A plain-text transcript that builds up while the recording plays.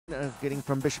getting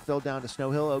from Bishopville down to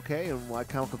Snow Hill, okay, and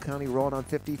Wycomico County rolling on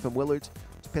 50 from Willards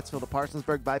to Pittsville to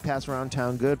Parsonsburg, bypass around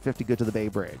town good, 50 good to the Bay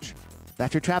Bridge.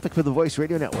 That's your traffic for the Voice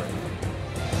Radio Network.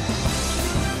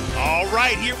 All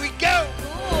right, here we go.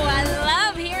 Ooh, I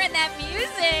love hearing that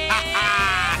music.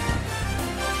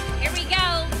 Here we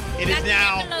go. It is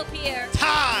now here.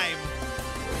 Time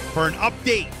for an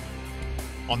update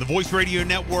on the Voice Radio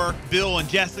Network. Bill and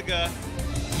Jessica,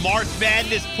 March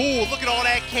Madness pool. Look at all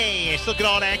that cash. Look at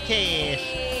all that cash.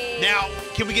 Now,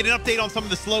 can we get an update on some of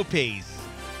the slow pays?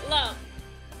 Look,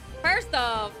 first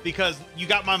off. Because you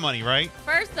got my money, right?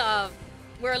 First off,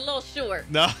 we're a little short.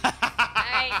 No.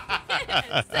 Right?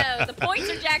 So the points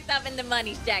are jacked up and the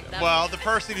money's jacked up. Well, the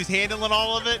person who's handling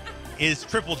all of it is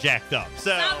triple jacked up.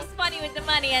 So something's funny with the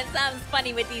money and something's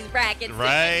funny with these brackets.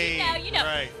 Right. You know,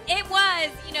 right. It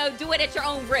was, do it at your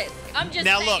own risk. I'm just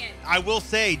now, saying. Look, I will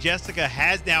say Jessica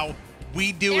has now,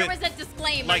 we do there it. There was a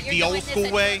disclaimer. Like You're the old school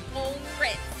way.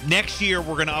 Next year,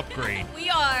 we're going to upgrade. We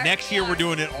are. Next year, we're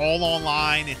doing it all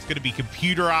online. It's going to be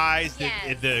computerized.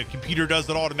 Yes. The computer does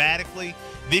it automatically.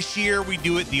 This year, we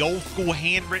do it the old school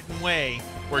handwritten way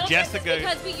where Jessica.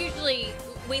 Because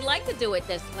we like to do it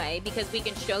this way because we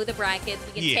can show the brackets,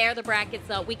 we can tear the brackets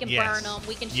up, we can burn them,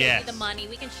 we can show you the money,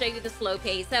 we can show you the slow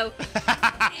pay. So,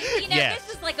 this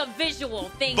is like a visual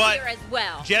thing here as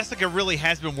well. Jessica really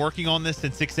has been working on this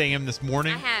since 6 a.m. this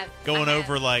morning. I have. Going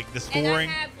over like the scoring.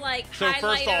 And I have like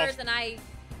highlighters and I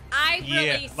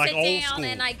really sit down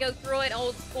and I go through it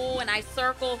old school and I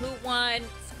circle who won,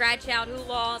 scratch out who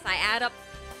lost, I add up,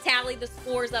 tally the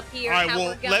scores up here. All right, how well,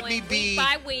 we're going let me be week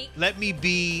by week. Let me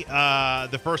be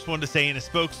the first one to say, and a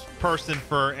spokesperson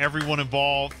for everyone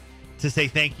involved, to say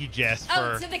thank you, Jess.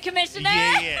 To the commissioner.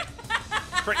 Yeah.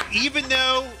 For, even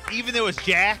though it's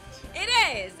jacked. It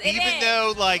is. Even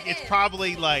though it's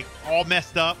probably all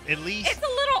messed up, at least it's a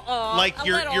little off. Like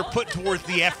you're putting towards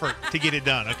the effort to get it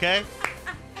done. Okay.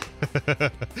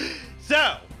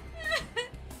 So.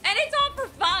 And it's all for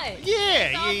fun.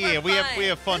 Yeah. We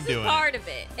have fun doing it. This is part of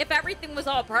it. If everything was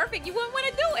all perfect, you wouldn't want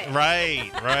to do it.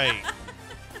 Right.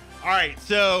 All right.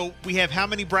 So we have how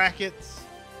many brackets?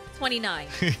 29.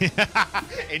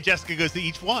 And Jessica goes to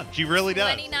each one. She really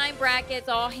does. 29 brackets,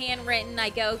 all handwritten.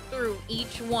 I go through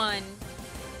each one,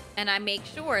 and I make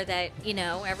sure that,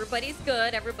 everybody's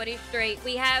good, everybody's straight.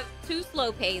 We have 2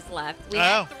 slow pays left. We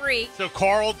have 3. So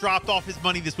Carl dropped off his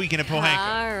money this weekend at Pohanka.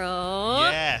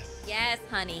 Carl. Yes,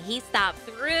 honey. He stopped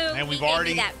through. And we've gave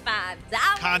already me that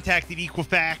 $5. Contacted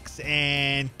Equifax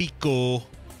and Pico.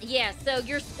 Yeah, so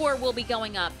your score will be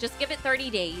going up. Just give it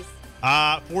 30 days.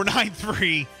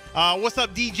 493. What's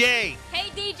up, DJ?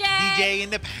 Hey, DJ. DJ in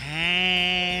the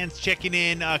pants checking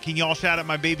in. Can y'all shout out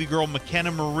my baby girl,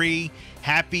 McKenna Marie?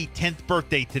 Happy 10th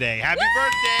birthday today. Happy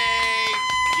birthday.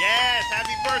 Yes,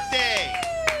 happy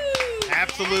birthday.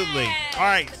 Absolutely. Yes. All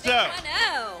right, so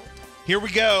here we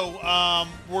go.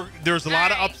 There's a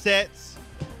lot of upsets,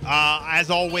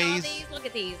 as always. Look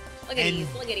at these. Look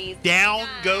at these. Down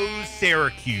goes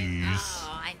Syracuse.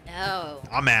 Oh, I know.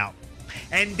 I'm out.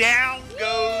 And down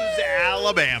goes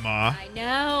Alabama. I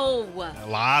know. A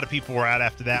lot of people were out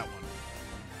after that one.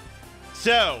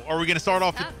 So, are we going to start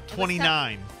off with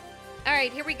 29? All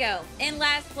right, here we go. In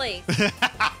last place.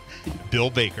 Bill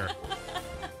Baker.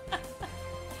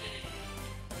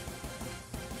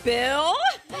 Bill?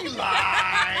 You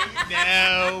lie.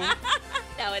 No.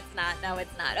 No, it's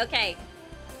not. Okay.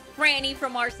 Franny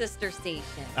from our sister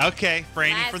station. Okay,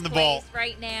 Franny last from the place vault.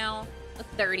 right now with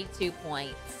 32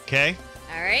 points. Okay.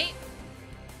 All right.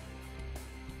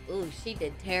 Ooh, she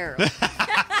did terrible.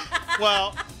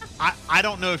 Well, I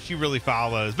don't know if she really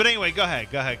follows. But anyway, go ahead.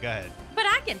 But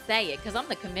I can say it because I'm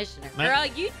the commissioner. Girl,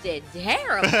 you did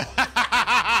terrible. And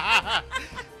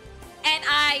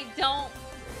I don't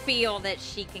feel that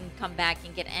she can come back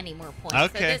and get any more points.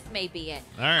 Okay. So this may be it.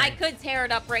 All right. I could tear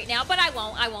it up right now, but I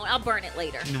won't. I'll burn it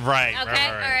later. Right.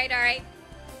 Okay? Right. All right.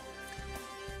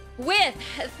 With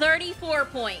 34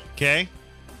 points. Okay.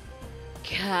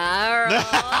 Carl.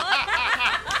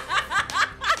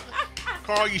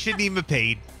 Carl, you shouldn't even have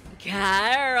paid.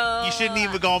 Carol. You shouldn't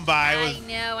even have gone by.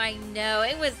 I know.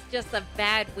 It was just a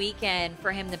bad weekend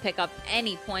for him to pick up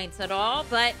any points at all.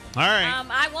 But all right.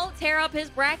 I won't tear up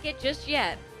his bracket just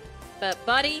yet. But,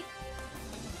 buddy,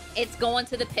 it's going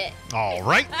to the pit. All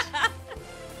right.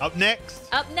 Up next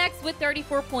with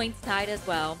 34 points tied as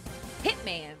well.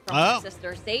 Hitman from our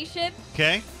sister station.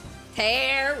 Okay.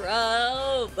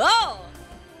 Terrible.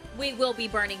 We will be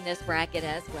burning this bracket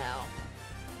as well.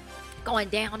 Going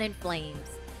down in flames.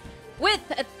 With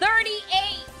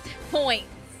 38 points.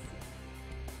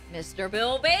 Mr.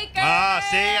 Bill Baker. See,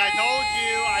 I told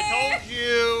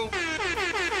you.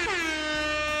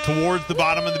 towards the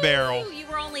bottom of the barrel. You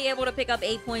were only able to pick up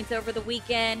 8 points over the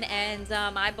weekend, and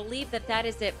I believe that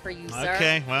is it for you, sir.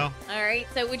 Okay, well. All right,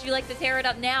 so would you like to tear it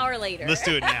up now or later? Let's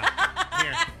do it now.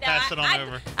 Here, pass it on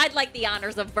over. I'd like the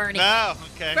honors of burning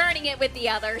okay. Burning it with the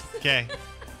others. Okay.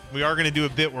 We are going to do a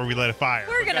bit where we let it fire.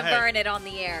 We're going to burn it on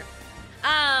the air.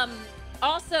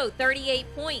 Also, 38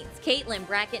 points. Caitlin,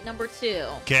 bracket number 2.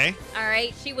 Okay. All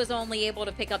right. She was only able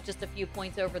to pick up just a few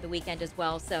points over the weekend as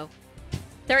well. So,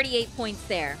 38 points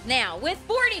there. Now, with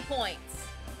 40 points,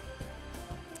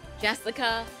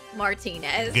 Jessica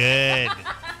Martinez. Good.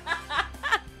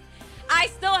 I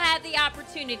still have the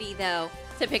opportunity, though,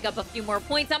 to pick up a few more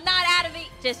points. I'm not out of it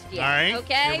just yet. All right.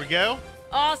 Okay. Here we go.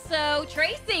 Also,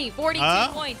 Tracy, 42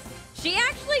 points. She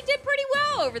actually did pretty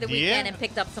well over the weekend and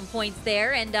picked up some points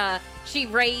there, and she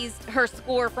raised her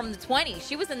score from the 20s.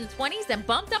 She was in the 20s and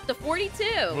bumped up to 42.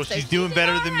 Well, so she's doing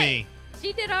better than me.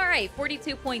 She did all right.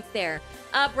 42 points there.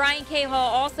 Brian K. Hall,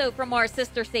 also from our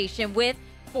sister station, with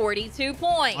 42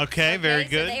 points. Okay, very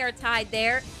good. So they are tied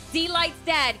there. D-Light's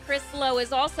dad, Chris Lowe,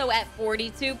 is also at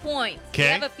 42 points. Okay. We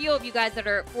have a few of you guys that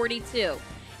are at 42.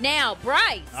 Now,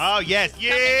 Bryce. Oh, yes.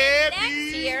 Yeah,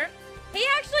 next year. He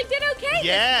actually did okay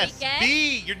this weekend.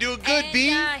 B. You're doing good, and,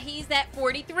 B. He's at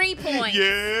 43 points.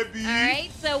 Yeah, B. All right,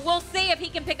 so we'll see if he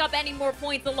can pick up any more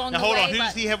points along now, the way. Hold on. Who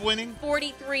does he have winning?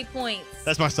 43 points.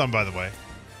 That's my son, by the way.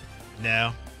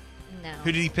 No. No.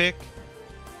 Who did he pick?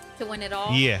 To win it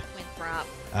all? Yeah. Winthrop.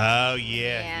 Oh,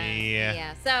 yeah.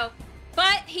 Yeah. So,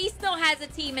 but he still has a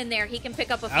team in there. He can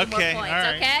pick up a few more points, all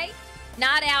right. okay?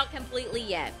 Not out completely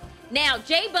yet. Now,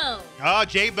 J-Bone. Oh,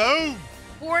 J-Bone.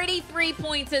 43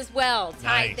 points as well,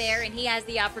 tied Nice. there, and he has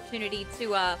the opportunity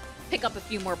to pick up a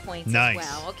few more points Nice. as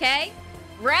well, okay?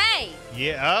 Ray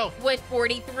Yeah, with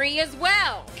 43 as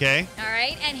well. Okay. All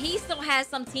right, and he still has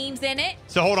some teams in it.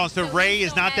 So, hold on. So Ray he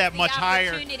is still not has that the much higher.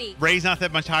 opportunity. Ray's not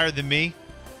that much higher than me?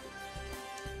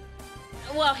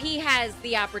 Well, he has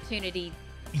the opportunity.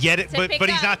 But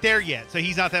he's up not there yet. So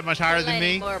he's not that much higher than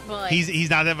me. More points. He's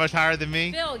not that much higher than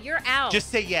me. Bill, you're out. Just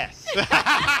say yes. You're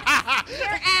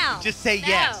out. Just say no,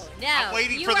 yes. No, I'm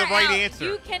waiting you for the are right out. answer.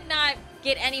 You cannot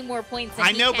get any more points than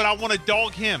I know, he but I can. want to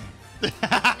dog him. No,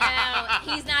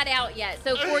 he's not out yet.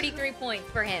 So 43 points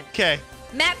for him. Okay.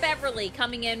 Matt Beverly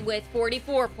coming in with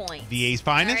 44 points. VA's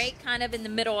finest. All right, kind of in the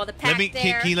middle of the pack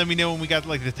there. Can you let me know when we got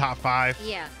like the top 5?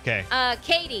 Yeah. Okay.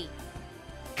 Katie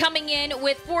coming in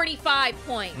with 45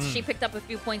 points. She picked up a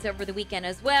few points over the weekend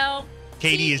as well.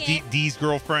 Katie Tegan, is Dee's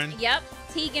girlfriend. Yep.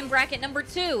 Tegan bracket number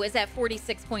 2 is at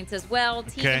 46 points as well.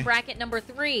 Tegan bracket number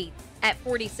 3 at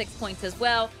 46 points as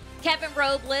well. Kevin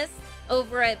Robles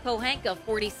over at Pohanka,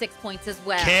 46 points as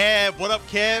well. Kev, what up,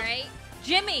 Kev? All right.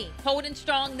 Jimmy holding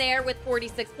strong there with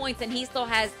 46 points, and he still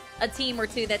has a team or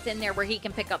two that's in there where he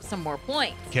can pick up some more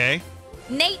points. Okay.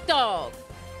 Nate Dogg.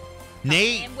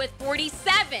 Nate. In with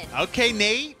 47. Okay,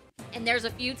 Nate. And there's a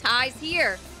few ties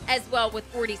here as well with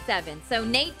 47. So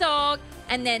Nate Dogg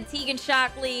and then Tegan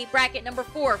Shockley, bracket number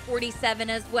 4, 47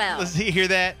 as well. Let's hear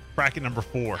that. Bracket number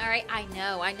 4. All right, I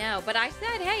know. But I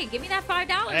said, hey, give me that $5.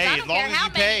 Hey, I as don't long care as how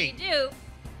you many pay. you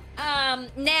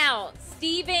do. Now,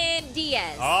 Steven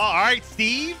Diaz. Oh, all right,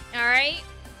 Steve. All right.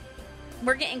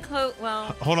 We're getting close.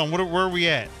 Well, hold on. Where are we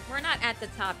at? We're not at the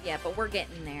top yet, but we're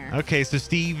getting there. Okay, so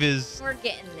Steve is. We're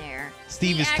getting there.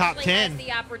 Steve is top 10. He has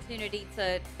the opportunity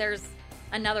to. There's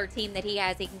another team that he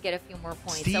has. He can get a few more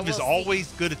points. Steve is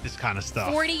always good at this kind of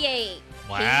stuff. 48.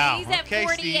 Wow. He's at Okay,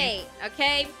 48. Steve.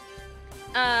 Okay.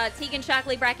 Tegan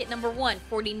Shockley, bracket number 1,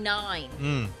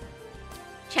 49.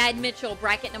 Chad Mitchell,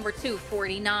 bracket number 2,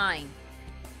 49.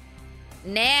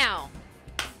 Now.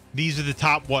 These are the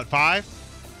top, what, 5?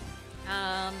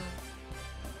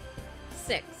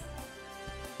 6.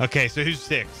 Okay, so who's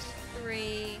 6?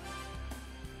 3.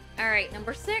 All right,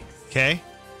 number 6. Okay.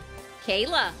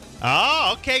 Kayla.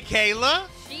 Oh, okay, Kayla.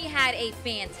 She had a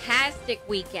fantastic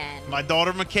weekend. My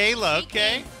daughter, Michaela. She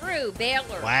Okay. came through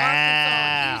Baylor,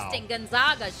 Wow. Arkansas, Houston,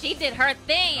 Gonzaga. She did her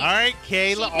thing. All right,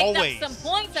 Kayla, she picked always. up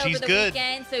some points over She's the good.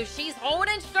 weekend, so she's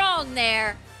holding strong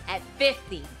there at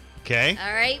 50. Okay.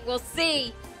 All right, we'll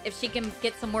see if she can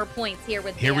get some more points here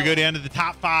with Here we Baylor. go down to the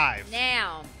top 5.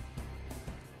 Now,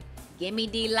 gimme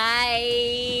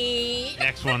D-Light.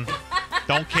 Next one.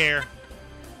 Don't care.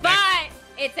 But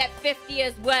it's at 50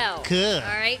 as well. Good. All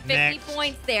right, 50 Next.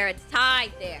 points there. It's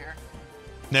tied there.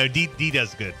 No, D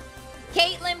does good.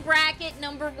 Caitlin bracket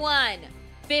number 1,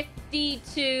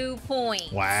 52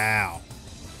 points. Wow.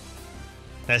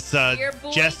 That's Your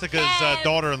boy Jessica's Kev.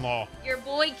 daughter-in-law. Your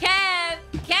boy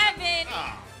Kevin.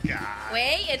 Oh, God.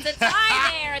 Wait, it's a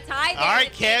tie there. A tie there. All right,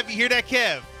 with Kev. You hear that,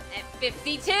 Kev? At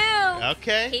 52.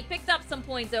 Okay. He picked up some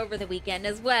points over the weekend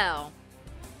as well.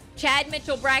 Chad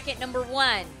Mitchell bracket number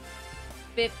 1,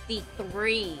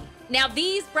 53. Now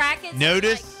these brackets.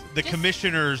 Notice the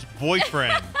commissioner's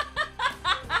boyfriend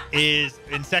is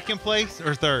in second place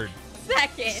or third?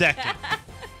 Second.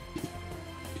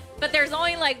 But there's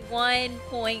only like 1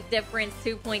 point difference,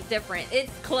 2 point difference.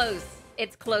 It's close.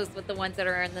 It's close with the ones that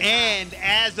are in the top. And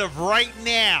as of right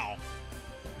now,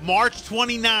 March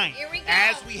 29th, here we go.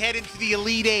 As we head into the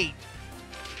Elite Eight,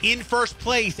 in first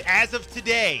place as of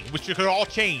today, which could all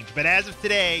change, but as of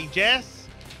today, Jess?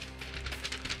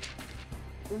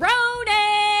 Ronan!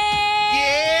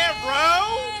 Yeah,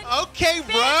 Ro. Okay,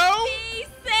 Ro.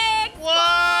 56 What?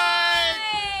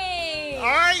 All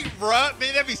right, Ro.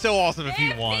 Man, that'd be so awesome if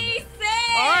he won. 56.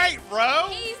 All right, Ro.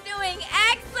 He's doing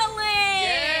excellent.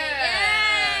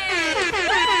 Yeah.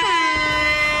 Yay.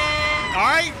 All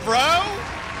right, Ro.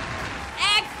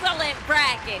 Excellent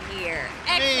bracket here.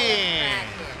 Excellent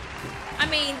bracket. I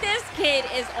mean, this kid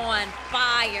is on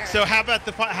fire. So how about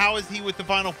how is he with the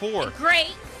Final Four?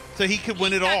 Great. So he could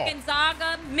win it all.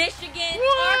 Gonzaga, Michigan,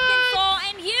 What? Arkansas,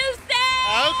 and Houston.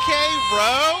 Okay,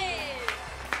 Ro.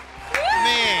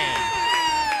 Man.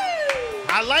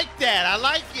 I like that. I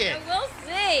like it. So we'll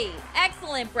see.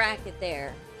 Excellent bracket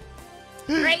there.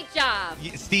 Great job.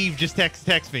 Steve just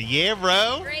text me. Yeah,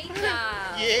 Ro. Great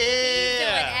job. Yeah. He's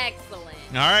doing excellent.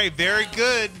 All right, very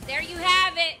good. There you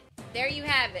have it. There you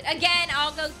have it. Again,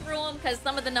 I'll go through them because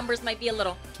some of the numbers might be a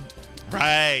little.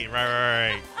 Right.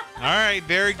 All right,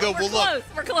 very good. We're close.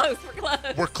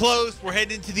 We're close. We're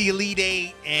heading into the Elite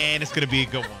Eight, and it's going to be a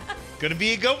good one. Going to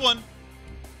be a good one.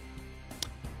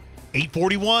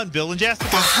 8:41, Bill and Jessica.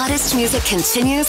 The hottest music continues